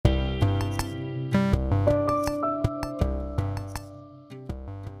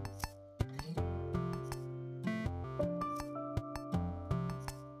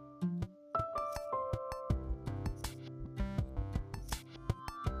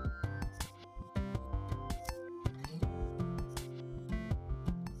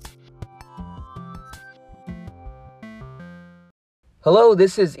Hello,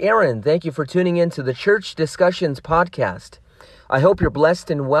 this is Aaron. Thank you for tuning in to the Church Discussions podcast. I hope you're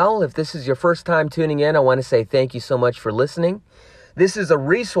blessed and well. If this is your first time tuning in, I want to say thank you so much for listening. This is a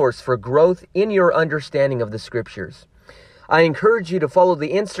resource for growth in your understanding of the scriptures. I encourage you to follow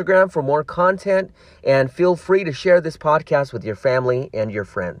the Instagram for more content and feel free to share this podcast with your family and your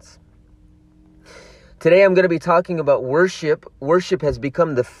friends. Today I'm going to be talking about worship. Worship has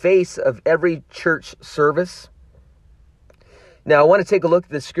become the face of every church service. Now, I want to take a look at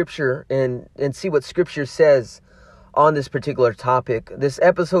the scripture and see what scripture says on this particular topic. This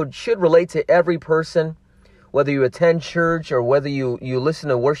episode should relate to every person, whether you attend church or whether you listen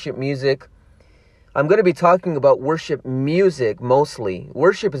to worship music. I'm going to be talking about worship music mostly.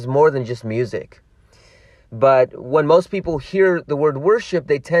 Worship is more than just music. But when most people hear the word worship,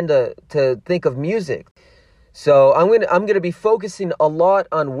 they tend to think of music. So I'm going to be focusing a lot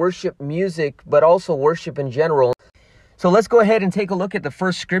on worship music, but also worship in general. So let's go ahead and take a look at the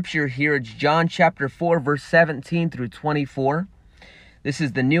first scripture here. It's John chapter 4, verse 17 through 24. This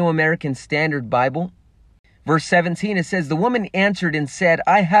is the New American Standard Bible. Verse 17, it says, "The woman answered and said,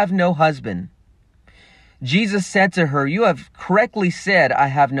 'I have no husband.' Jesus said to her, 'You have correctly said, I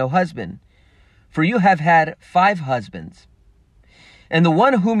have no husband, for you have had 5 husbands. And the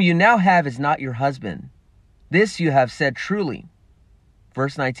one whom you now have is not your husband. This you have said truly.'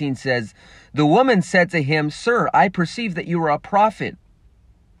 Verse 19 says, 'The woman said to him, Sir, I perceive that you are a prophet.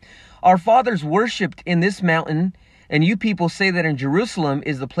 Our fathers worshipped in this mountain, and you people say that in Jerusalem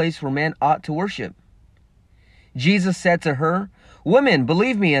is the place where men ought to worship.' Jesus said to her, 'Woman,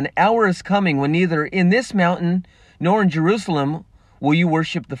 believe me, an hour is coming when neither in this mountain nor in Jerusalem will you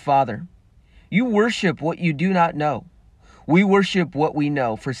worship the Father. You worship what you do not know. We worship what we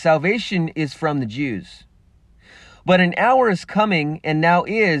know, for salvation is from the Jews. But an hour is coming, and now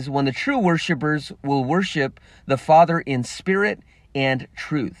is, when the true worshipers will worship the Father in spirit and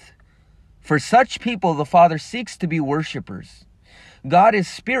truth. For such people the Father seeks to be worshipers. God is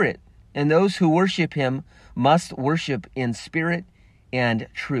spirit, and those who worship him must worship in spirit and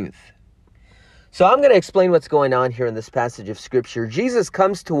truth.'" So I'm going to explain what's going on here in this passage of scripture. Jesus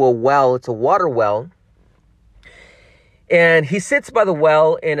comes to a well. It's a water well. And he sits by the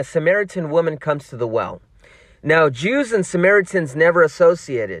well, and a Samaritan woman comes to the well. Now, Jews and Samaritans never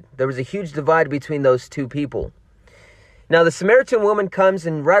associated. There was a huge divide between those two people. Now, the Samaritan woman comes,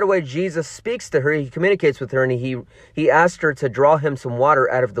 and right away Jesus speaks to her. He communicates with her, and he asked her to draw him some water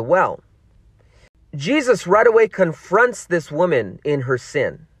out of the well. Jesus right away confronts this woman in her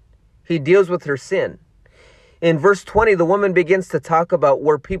sin. He deals with her sin. In verse 20, the woman begins to talk about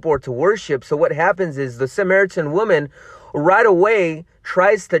where people are to worship. So what happens is the Samaritan woman right away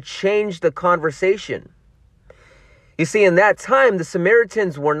tries to change the conversation. You see, in that time, the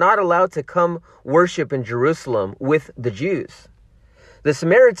Samaritans were not allowed to come worship in Jerusalem with the Jews. The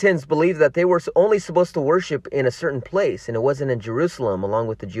Samaritans believed that they were only supposed to worship in a certain place, and it wasn't in Jerusalem along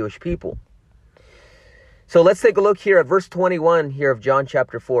with the Jewish people. So let's take a look here at verse 21 here of John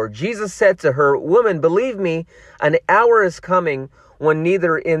chapter 4. Jesus said to her, "Woman, believe me, an hour is coming when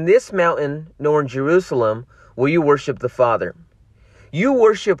neither in this mountain nor in Jerusalem will you worship the Father. You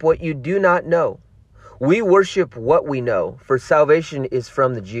worship what you do not know. We worship what we know, for salvation is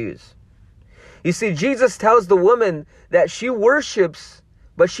from the Jews." You see, Jesus tells the woman that she worships,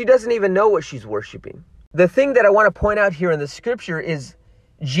 but she doesn't even know what she's worshiping. The thing that I want to point out here in the scripture is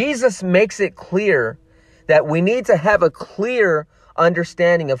Jesus makes it clear that we need to have a clear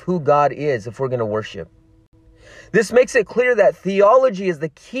understanding of who God is if we're going to worship. This makes it clear that theology is the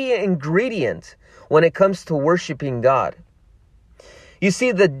key ingredient when it comes to worshiping God. You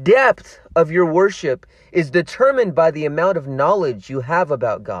see, the depth of your worship is determined by the amount of knowledge you have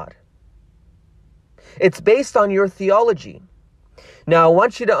about God. It's based on your theology. Now, I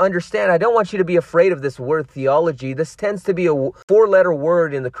want you to understand, I don't want you to be afraid of this word theology. This tends to be a 4-letter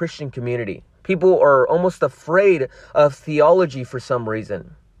word in the Christian community. People are almost afraid of theology for some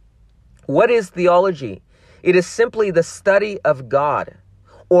reason. What is theology? It is simply the study of God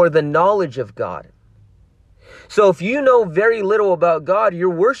or the knowledge of God. So if you know very little about God, your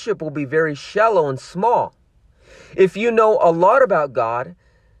worship will be very shallow and small. If you know a lot about God,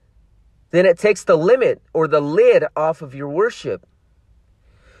 then it takes the limit or the lid off of your worship.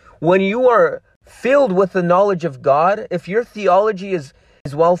 When you are filled with the knowledge of God, if your theology is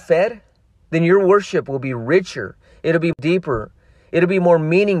well fed, then your worship will be richer. It'll be deeper. It'll be more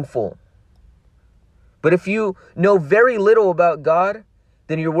meaningful. But if you know very little about God,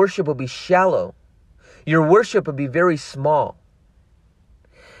 then your worship will be shallow. Your worship will be very small.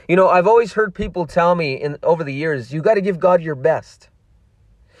 You know, I've always heard people tell me over the years, you got to give God your best.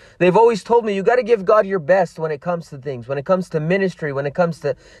 They've always told me, you got to give God your best when it comes to things, when it comes to ministry, when it comes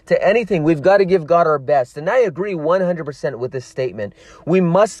to anything. We've got to give God our best. And I agree 100% with this statement. We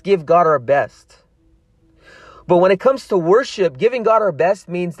must give God our best. But when it comes to worship, giving God our best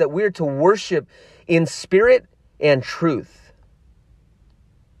means that we're to worship in spirit and truth.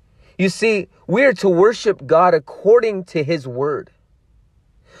 You see, we're to worship God according to His word.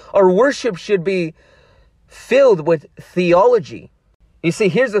 Our worship should be filled with theology. You see,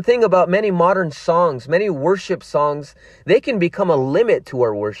 here's the thing about many modern songs, many worship songs, they can become a limit to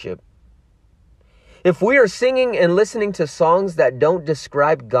our worship. If we are singing and listening to songs that don't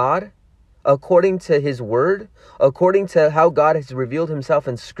describe God according to His word, according to how God has revealed Himself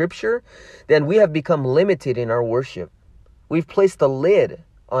in Scripture, then we have become limited in our worship. We've placed a lid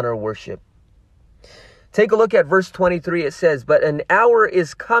on our worship. Take a look at verse 23. It says, "But an hour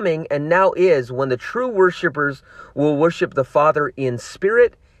is coming, and now is, when the true worshipers will worship the Father in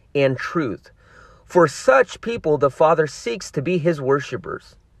spirit and truth. For such people the Father seeks to be His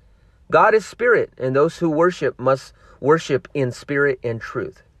worshipers." God is spirit, and those who worship must worship in spirit and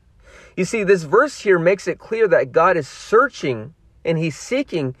truth. You see, this verse here makes it clear that God is searching and He's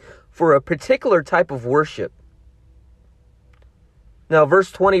seeking for a particular type of worship. Now,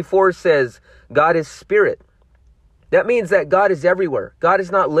 verse 24 says, God is spirit. That means that God is everywhere. God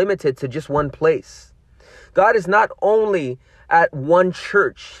is not limited to just one place. God is not only at one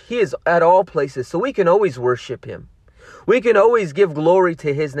church. He is at all places. So we can always worship Him. We can always give glory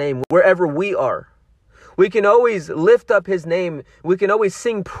to His name wherever we are. We can always lift up His name. We can always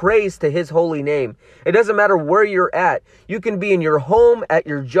sing praise to His holy name. It doesn't matter where you're at. You can be in your home, at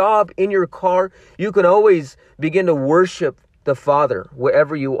your job, in your car. You can always begin to worship the Father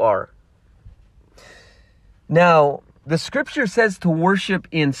wherever you are. Now, the Scripture says to worship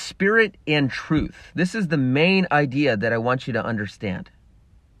in spirit and truth. This is the main idea that I want you to understand.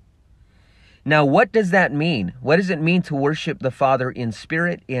 Now, what does that mean? What does it mean to worship the Father in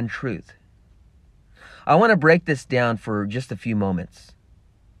spirit and truth? I want to break this down for just a few moments.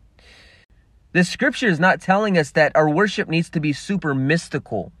 This Scripture is not telling us that our worship needs to be super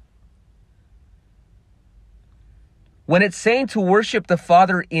mystical. When it's saying to worship the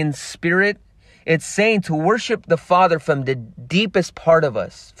Father in spirit, it's saying to worship the Father from the deepest part of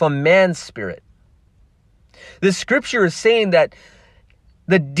us, from man's spirit. The Scripture is saying that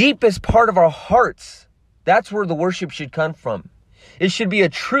the deepest part of our hearts, that's where the worship should come from. It should be a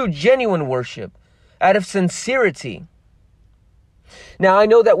true, genuine worship out of sincerity. Now, I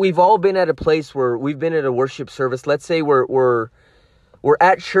know that we've all been at a place where we've been at a worship service. Let's say we're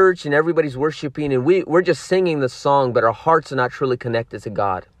at church and everybody's worshiping and we're just singing the song, but our hearts are not truly connected to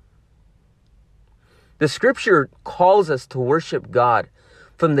God. The Scripture calls us to worship God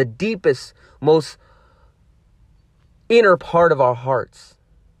from the deepest, most inner part of our hearts,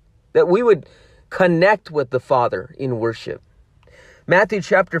 that we would connect with the Father in worship. Matthew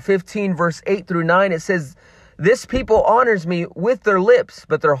chapter 15, verse 8 through 9, it says, "This people honors me with their lips,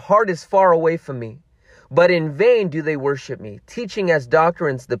 but their heart is far away from me. But in vain do they worship me, teaching as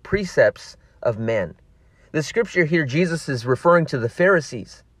doctrines the precepts of men." The Scripture here, Jesus is referring to the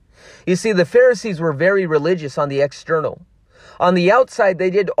Pharisees. You see, the Pharisees were very religious on the external. On the outside, they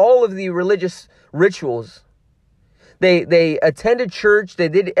did all of the religious rituals. They attended church. They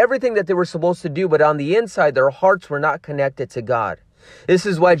did everything that they were supposed to do. But on the inside, their hearts were not connected to God. This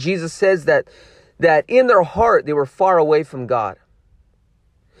is why Jesus says that in their heart, they were far away from God.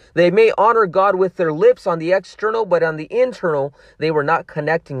 They may honor God with their lips on the external, but on the internal, they were not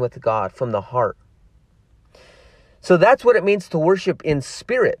connecting with God from the heart. So that's what it means to worship in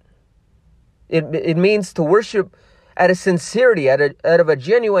spirit. It means to worship out of sincerity, out of a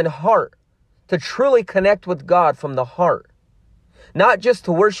genuine heart, to truly connect with God from the heart, not just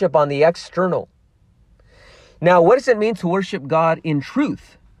to worship on the external. Now, what does it mean to worship God in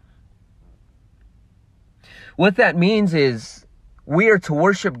truth? What that means is we are to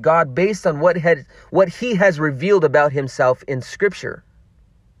worship God based on what He has revealed about Himself in Scripture.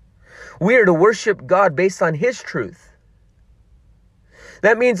 We are to worship God based on His truth.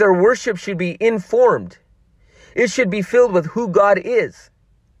 That means our worship should be informed. It should be filled with who God is.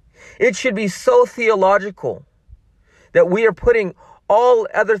 It should be so theological that we are putting all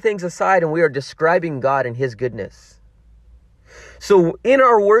other things aside and we are describing God and His goodness. So in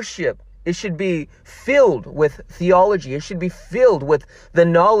our worship, it should be filled with theology. It should be filled with the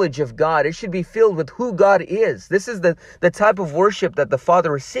knowledge of God. It should be filled with who God is. This is the type of worship that the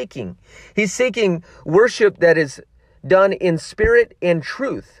Father is seeking. He's seeking worship that is done in spirit and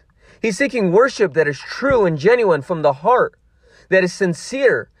truth. He's seeking worship that is true and genuine from the heart, that is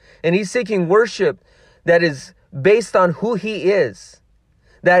sincere. And He's seeking worship that is based on who He is,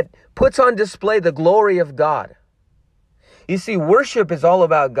 that puts on display the glory of God. You see, worship is all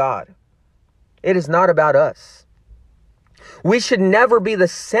about God. It is not about us. We should never be the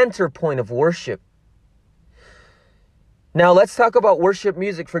center point of worship. Now, let's talk about worship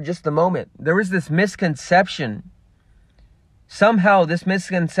music for just a moment. There is this misconception. Somehow this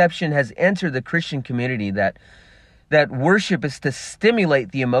misconception has entered the Christian community that worship is to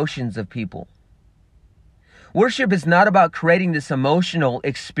stimulate the emotions of people. Worship is not about creating this emotional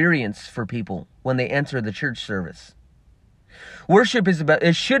experience for people when they enter the church service. Worship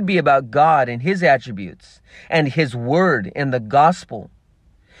it should be about God and His attributes and His word and the gospel.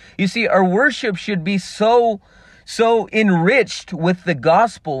 You see, our worship should be so enriched with the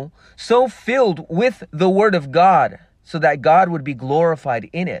gospel, so filled with the word of God, so that God would be glorified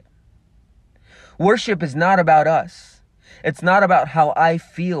in it. Worship is not about us. It's not about how I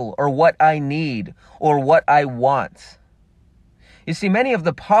feel or what I need or what I want. You see, many of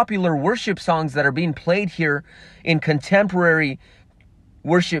the popular worship songs that are being played here in contemporary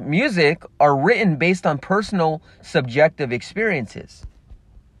worship music are written based on personal, subjective experiences.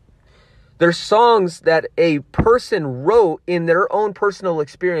 They're songs that a person wrote in their own personal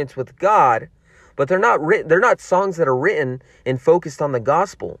experience with God, but they're not songs that are written and focused on the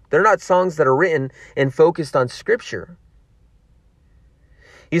gospel. They're not songs that are written and focused on Scripture.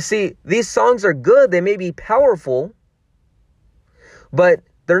 You see, these songs are good. They may be powerful, but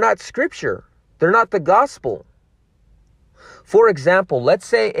they're not Scripture. They're not the gospel. For example, let's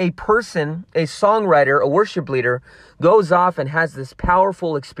say a person, a songwriter, a worship leader, goes off and has this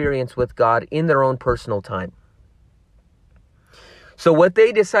powerful experience with God in their own personal time. So what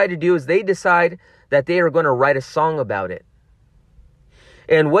they decide to do is they decide that they are going to write a song about it.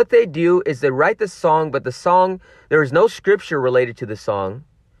 And what they do is they write the song, but the song, there is no Scripture related to the song.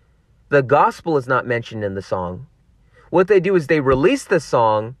 The gospel is not mentioned in the song. What they do is they release the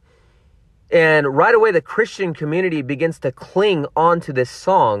song, and right away the Christian community begins to cling onto this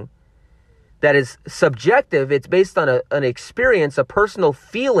song that is subjective. It's based on an experience, a personal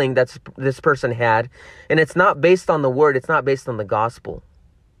feeling that this person had, and it's not based on the word. It's not based on the gospel.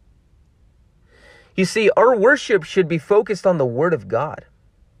 You see, our worship should be focused on the word of God.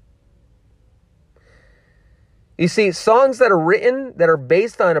 You see, songs that are written, that are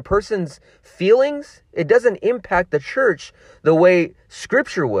based on a person's feelings, it doesn't impact the church the way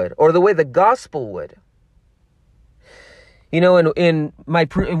Scripture would, or the way the gospel would. You know, in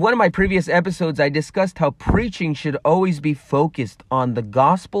one of my previous episodes, I discussed how preaching should always be focused on the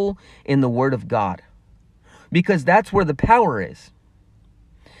gospel and the word of God, because that's where the power is.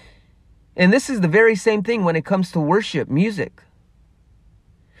 And this is the very same thing when it comes to worship music.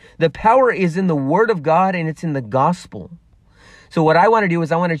 The power is in the word of God, and it's in the gospel. So what I want to do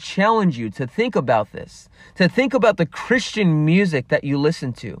is I want to challenge you to think about this, to think about the Christian music that you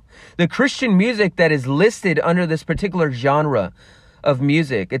listen to, the Christian music that is listed under this particular genre of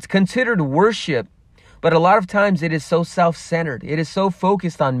music. It's considered worship, but a lot of times it is so self-centered. It is so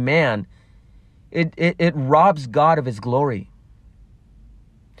focused on man. It robs God of His glory.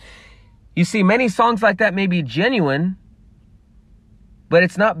 You see, many songs like that may be genuine, but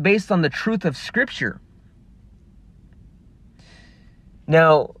it's not based on the truth of Scripture.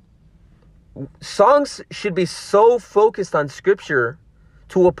 Now, songs should be so focused on Scripture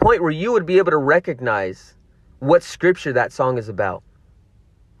to a point where you would be able to recognize what Scripture that song is about.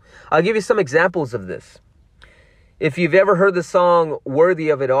 I'll give you some examples of this. If you've ever heard the song Worthy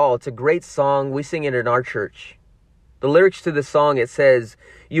of It All, it's a great song. We sing it in our church. The lyrics to the song, it says,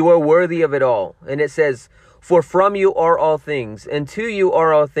 "You are worthy of it all." And it says, "For from you are all things, and to you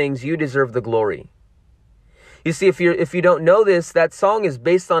are all things, you deserve the glory." You see, if you don't know this, that song is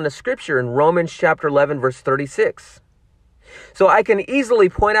based on a scripture in Romans chapter 11, verse 36. So I can easily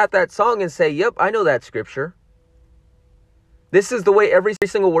point out that song and say, yep, I know that scripture. This is the way every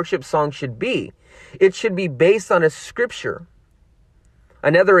single worship song should be. It should be based on a scripture.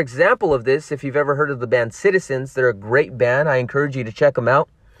 Another example of this, if you've ever heard of the band Citizens, they're a great band. I encourage you to check them out.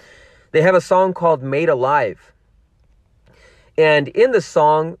 They have a song called Made Alive. And in the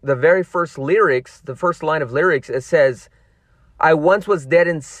song, the very first lyrics, the first line of lyrics, it says, "I once was dead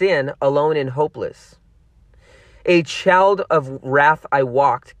in sin, alone and hopeless. A child of wrath I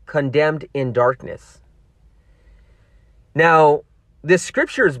walked, condemned in darkness." Now, this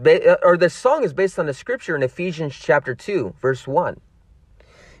scripture is this song is based on a scripture in Ephesians chapter 2, verse 1.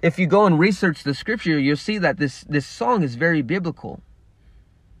 If you go and research the scripture, you'll see that this song is very biblical.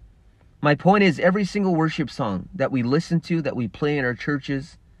 My point is, every single worship song that we listen to, that we play in our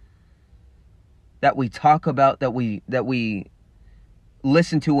churches, that we talk about, that we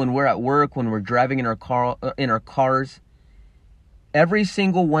listen to when we're at work, when we're driving in our cars, every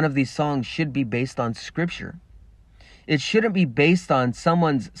single one of these songs should be based on Scripture. It shouldn't be based on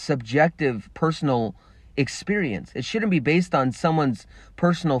someone's subjective personal experience. It shouldn't be based on someone's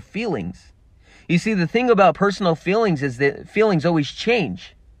personal feelings. You see, the thing about personal feelings is that feelings always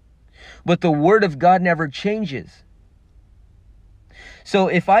change, but the Word of God never changes. So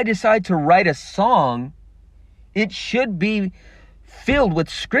if I decide to write a song, it should be filled with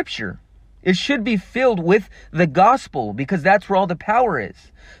Scripture. It should be filled with the gospel, because that's where all the power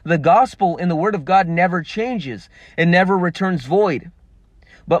is. The gospel in the Word of God never changes. It never returns void.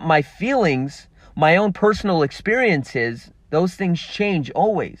 But my feelings, my own personal experiences, those things change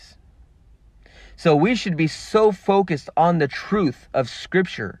always. So we should be so focused on the truth of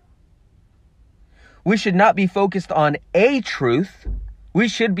Scripture. We should not be focused on a truth. We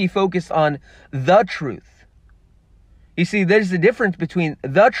should be focused on the truth. You see, there's a difference between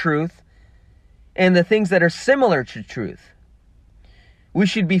the truth and the things that are similar to truth. We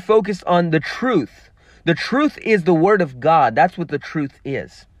should be focused on the truth. The truth is the Word of God. That's what the truth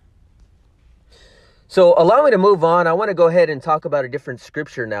is. So allow me to move on. I want to go ahead and talk about a different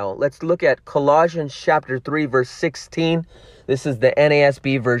scripture now. Let's look at Colossians chapter 3, verse 16. This is the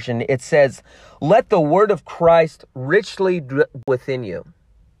NASB version. It says, "Let the word of Christ richly dwell within you,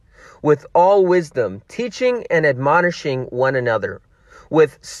 with all wisdom, teaching and admonishing one another,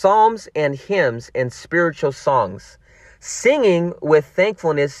 with psalms and hymns and spiritual songs, singing with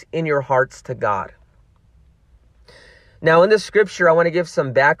thankfulness in your hearts to God." Now in this scripture, I want to give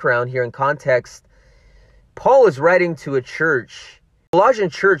some background here in context. Paul is writing to a church. Colossian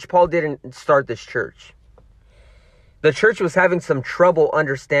church, Paul didn't start this church. The church was having some trouble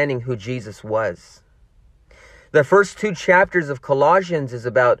understanding who Jesus was. The first 2 chapters of Colossians is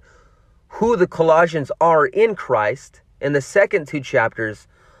about who the Colossians are in Christ. And the second 2 chapters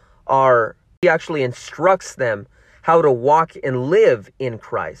he actually instructs them how to walk and live in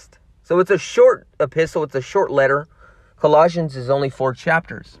Christ. So it's a short epistle. It's a short letter. Colossians is only 4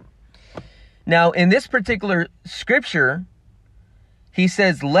 chapters. Now, in this particular scripture, he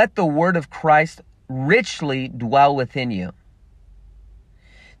says, "Let the word of Christ richly dwell within you."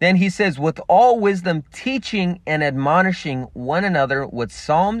 Then he says, "With all wisdom, teaching and admonishing one another with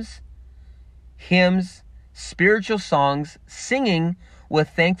psalms, hymns, spiritual songs, singing with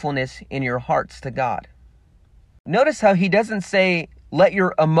thankfulness in your hearts to God." Notice how he doesn't say, "Let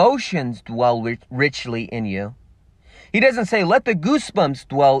your emotions dwell richly in you." He doesn't say, "Let the goosebumps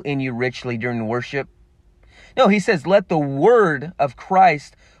dwell in you richly during worship." No, he says, "Let the word of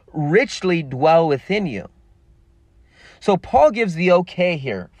Christ richly dwell within you." So Paul gives the okay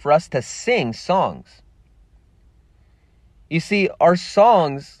here for us to sing songs. You see, our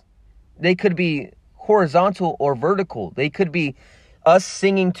songs, they could be horizontal or vertical. They could be us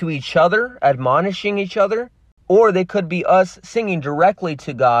singing to each other, admonishing each other, or they could be us singing directly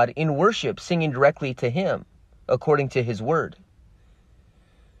to God in worship, singing directly to Him, according to His word.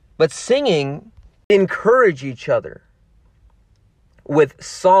 But singing, encourage each other with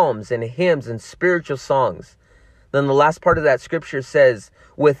psalms and hymns and spiritual songs. Then the last part of that scripture says,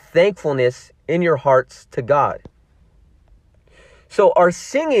 "with thankfulness in your hearts to God." So our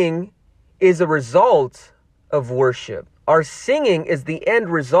singing is a result of worship. Our singing is the end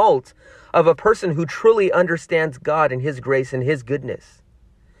result of a person who truly understands God and His grace and His goodness.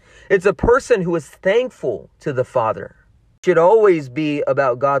 It's a person who is thankful to the Father. It should always be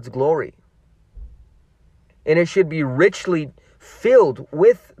about God's glory. And it should be richly filled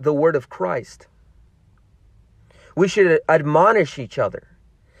with the word of Christ. We should admonish each other.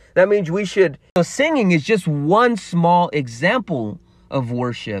 That means singing is just one small example of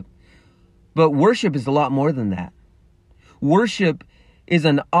worship. But worship is a lot more than that. Worship is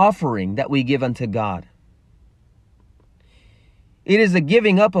an offering that we give unto God. It is a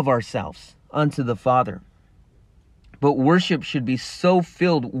giving up of ourselves unto the Father. But worship should be so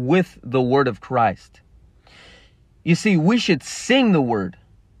filled with the word of Christ. You see, we should sing the word.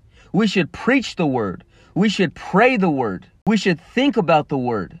 We should preach the word. We should pray the word. We should think about the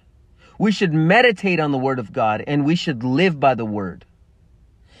word. We should meditate on the word of God, and we should live by the word.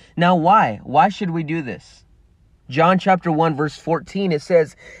 Now, why? Why should we do this? John chapter 1, verse 14, it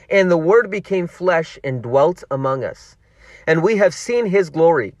says, "And the word became flesh and dwelt among us. And we have seen His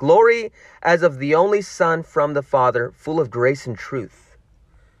glory, glory as of the only Son from the Father, full of grace and truth."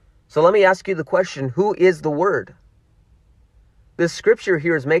 So let me ask you the question, who is the Word? This scripture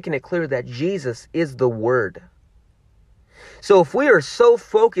here is making it clear that Jesus is the Word. So if we are so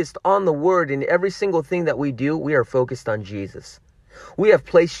focused on the Word in every single thing that we do, we are focused on Jesus. We have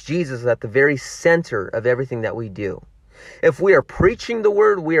placed Jesus at the very center of everything that we do. If we are preaching the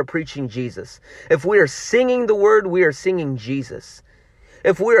word, we are preaching Jesus. If we are singing the word, we are singing Jesus.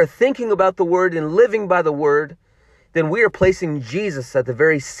 if we are thinking about the Word and living by the Word, then we are placing Jesus at the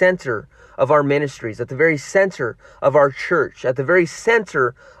very center of our ministries, at the very center of our church, at the very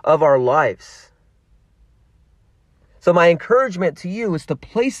center of our lives. So my encouragement to you is to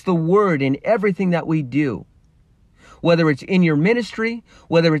place the Word in everything that we do. Whether it's in your ministry,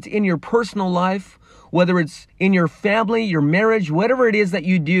 whether it's in your personal life, whether it's in your family, your marriage, whatever it is that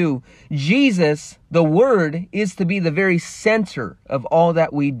you do, Jesus, the Word, is to be the very center of all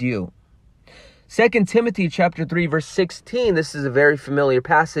that we do. 2 Timothy chapter 3, verse 16, this is a very familiar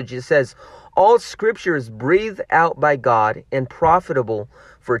passage. It says, all Scripture is breathed out by God and profitable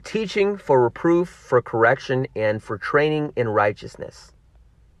for teaching, for reproof, for correction, and for training in righteousness.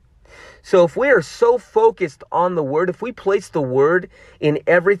 So if we are so focused on the Word, if we place the Word in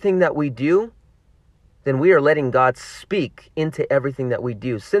everything that we do, then we are letting God speak into everything that we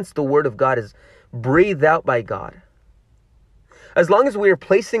do, since the Word of God is breathed out by God. As long as we are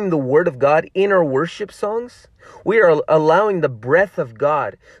placing the Word of God in our worship songs, we are allowing the breath of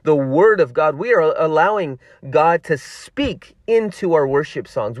God, the Word of God, we are allowing God to speak into our worship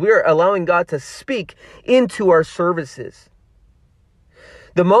songs. We are allowing God to speak into our services.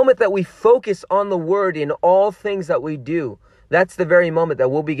 The moment that we focus on the Word in all things that we do, that's the very moment that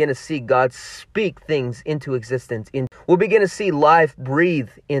we'll begin to see God speak things into existence. We'll begin to see life breathe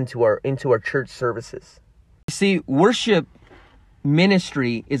into our church services. You see, worship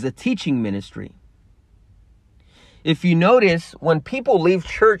ministry is a teaching ministry. If you notice, when people leave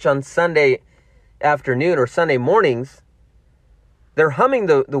church on Sunday afternoon or Sunday mornings, they're humming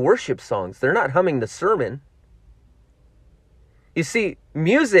the worship songs. They're not humming the sermon. You see,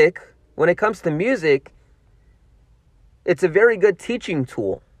 music, when it comes to music, it's a very good teaching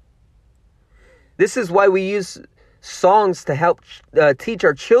tool. This is why we use songs to help teach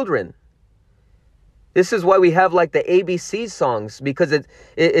our children. This is why we have like the ABC songs, because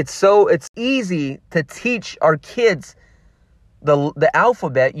it's easy to teach our kids the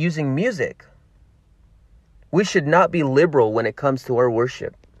alphabet using music. We should not be liberal when it comes to our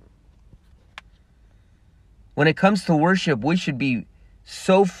worship. When it comes to worship, we should be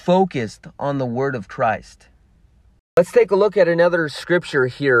so focused on the Word of Christ. Let's take a look at another scripture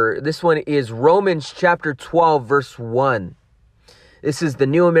here. This one is Romans chapter 12, verse 1. This is the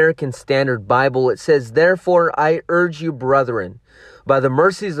New American Standard Bible. It says, therefore, I urge you, brethren, by the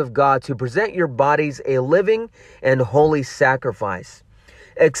mercies of God, to present your bodies a living and holy sacrifice,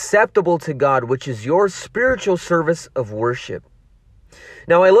 acceptable to God, which is your spiritual service of worship.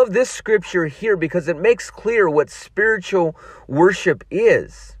 Now, I love this scripture here because it makes clear what spiritual worship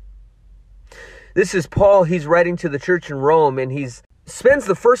is. This is Paul. He's writing to the church in Rome, and he spends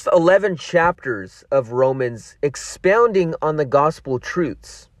the first 11 chapters of Romans expounding on the gospel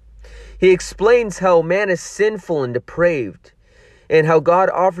truths. He explains how man is sinful and depraved, and how God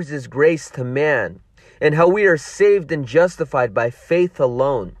offers his grace to man, and how we are saved and justified by faith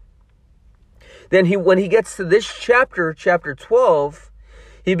alone. Then when he gets to this chapter 12,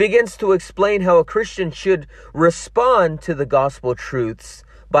 he begins to explain how a Christian should respond to the gospel truths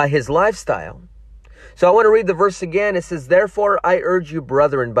by his lifestyle. So I want to read the verse again. It says, therefore, I urge you,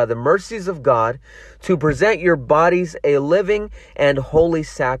 brethren, by the mercies of God, to present your bodies a living and holy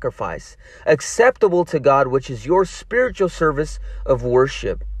sacrifice, acceptable to God, which is your spiritual service of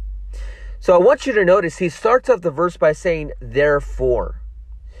worship. So I want you to notice he starts off the verse by saying, therefore.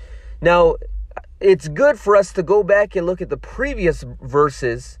 Now, it's good for us to go back and look at the previous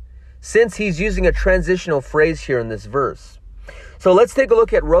verses, since he's using a transitional phrase here in this verse. So let's take a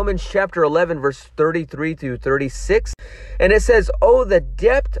look at Romans chapter 11, verse 33 through 36. And it says, oh, the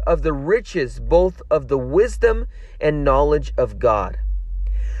depth of the riches, both of the wisdom and knowledge of God.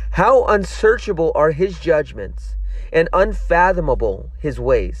 How unsearchable are his judgments, and unfathomable his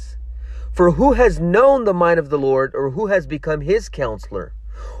ways. For who has known the mind of the Lord, or who has become his counselor?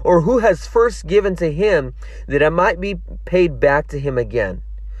 Or who has first given to him, that it might be paid back to him again?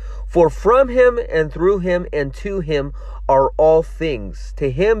 For from him and through him and to him are all things.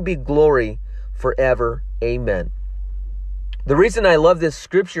 To him be glory forever. Amen. The reason I love this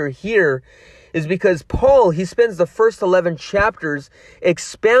scripture here is because Paul, he spends the first 11 chapters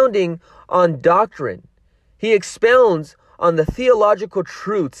expounding on doctrine. He expounds on the theological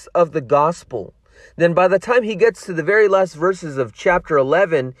truths of the gospel. Then by the time he gets to the very last verses of chapter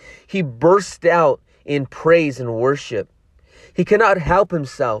 11, he bursts out in praise and worship. He cannot help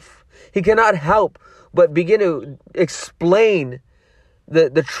himself. He cannot help but begin to explain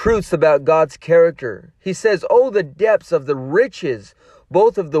the truths about God's character. He says, oh, the depths of the riches,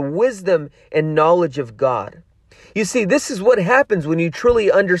 both of the wisdom and knowledge of God. You see, this is what happens when you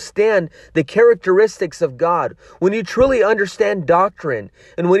truly understand the characteristics of God, when you truly understand doctrine,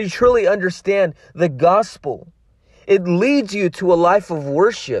 and when you truly understand the gospel. It leads you to a life of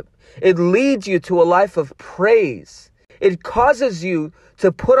worship. It leads you to a life of praise. It causes you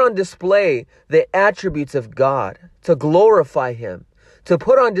to put on display the attributes of God, to glorify Him, to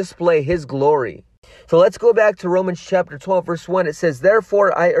put on display His glory. So let's go back to Romans chapter 12, verse 1. It says,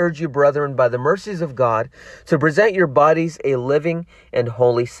 "Therefore I urge you, brethren, by the mercies of God, to present your bodies a living and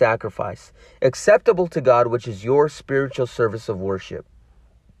holy sacrifice, acceptable to God, which is your spiritual service of worship."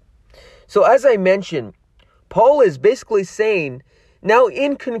 So as I mentioned, Paul is basically saying, now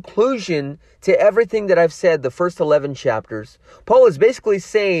in conclusion to everything that I've said, the first 11 chapters, Paul is basically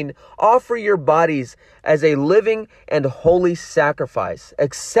saying, offer your bodies as a living and holy sacrifice,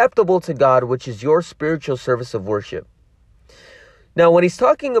 acceptable to God, which is your spiritual service of worship. Now, when he's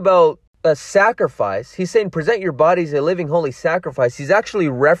talking about a sacrifice, he's saying present your bodies a living, holy sacrifice. He's actually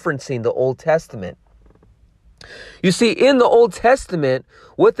referencing the Old Testament. You see, in the Old Testament,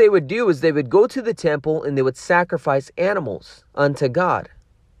 what they would do is they would go to the temple and they would sacrifice animals unto God.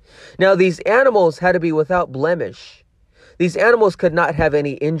 Now, these animals had to be without blemish. These animals could not have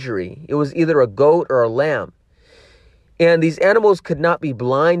any injury. It was either a goat or a lamb. And these animals could not be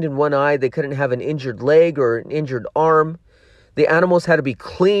blind in one eye. They couldn't have an injured leg or an injured arm. The animals had to be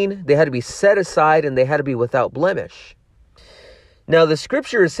clean. They had to be set aside, and they had to be without blemish. Now, the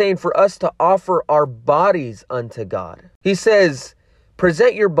scripture is saying for us to offer our bodies unto God. He says,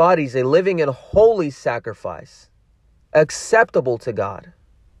 present your bodies a living and holy sacrifice, acceptable to God.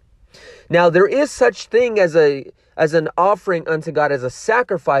 Now, there is such thing as an offering unto God, as a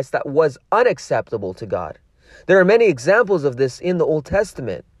sacrifice that was unacceptable to God. There are many examples of this in the Old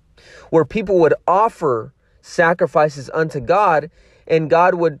Testament, where people would offer sacrifices unto God, and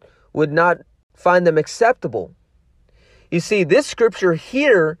God would not find them acceptable. You see, this scripture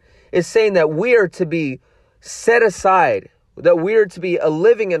here is saying that we are to be set aside, that we are to be a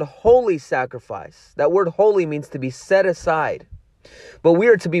living and holy sacrifice. That word holy means to be set aside. But we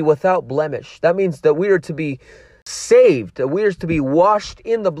are to be without blemish. That means that we are to be saved, that we are to be washed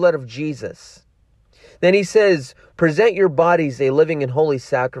in the blood of Jesus. Then he says, present your bodies a living and holy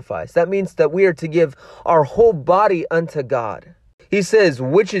sacrifice. That means that we are to give our whole body unto God. He says,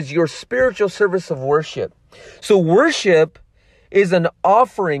 which is your spiritual service of worship. So worship is an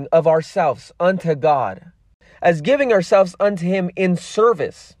offering of ourselves unto God, as giving ourselves unto Him in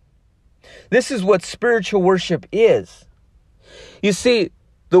service. This is what spiritual worship is. You see,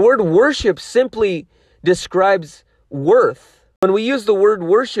 the word worship simply describes worth. When we use the word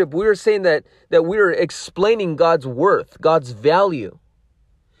worship, we are saying that we are explaining God's worth, God's value.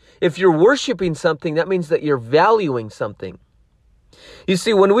 If you're worshiping something, that means that you're valuing something. You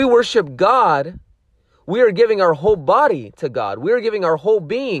see, when we worship God, we are giving our whole body to God. We are giving our whole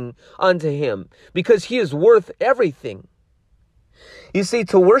being unto Him, because He is worth everything. You see,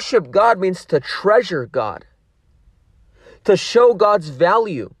 to worship God means to treasure God, to show God's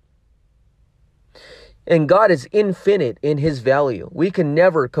value. And God is infinite in His value. We can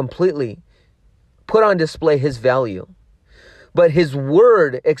never completely put on display His value. But His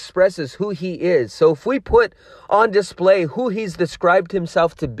word expresses who He is. So if we put on display who He's described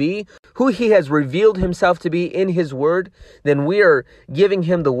Himself to be, who He has revealed Himself to be in His word, then we are giving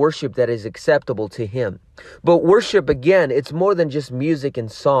Him the worship that is acceptable to Him. But worship, again, it's more than just music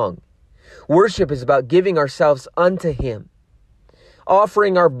and song. Worship is about giving ourselves unto Him,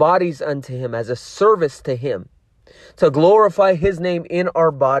 offering our bodies unto Him as a service to Him, to glorify His name in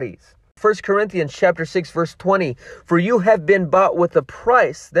our bodies. 1 Corinthians chapter 6, verse 20, for you have been bought with a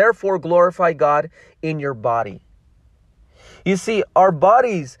price, therefore glorify God in your body. You see, our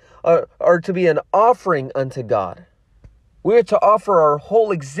bodies are to be an offering unto God. We are to offer our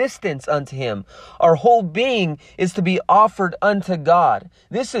whole existence unto Him. Our whole being is to be offered unto God.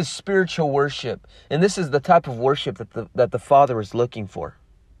 This is spiritual worship, and this is the type of worship that the Father is looking for.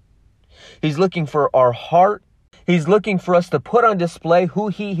 He's looking for our heart. He's looking for us to put on display who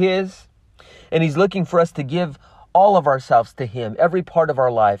He is. And He's looking for us to give all of ourselves to Him, every part of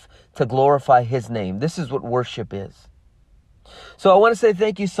our life, to glorify His name. This is what worship is. So I want to say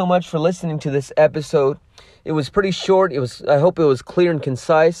thank you so much for listening to this episode. It was pretty short. I hope it was clear and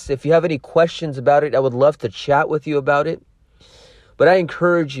concise. If you have any questions about it, I would love to chat with you about it. But I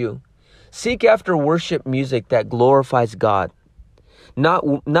encourage you, seek after worship music that glorifies God.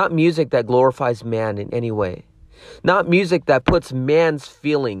 Not music that glorifies man in any way. Not music that puts man's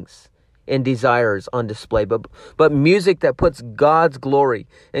feelings and desires on display, but music that puts God's glory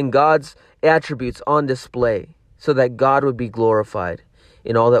and God's attributes on display, so that God would be glorified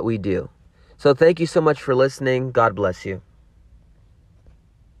in all that we do. So thank you so much for listening. God bless you.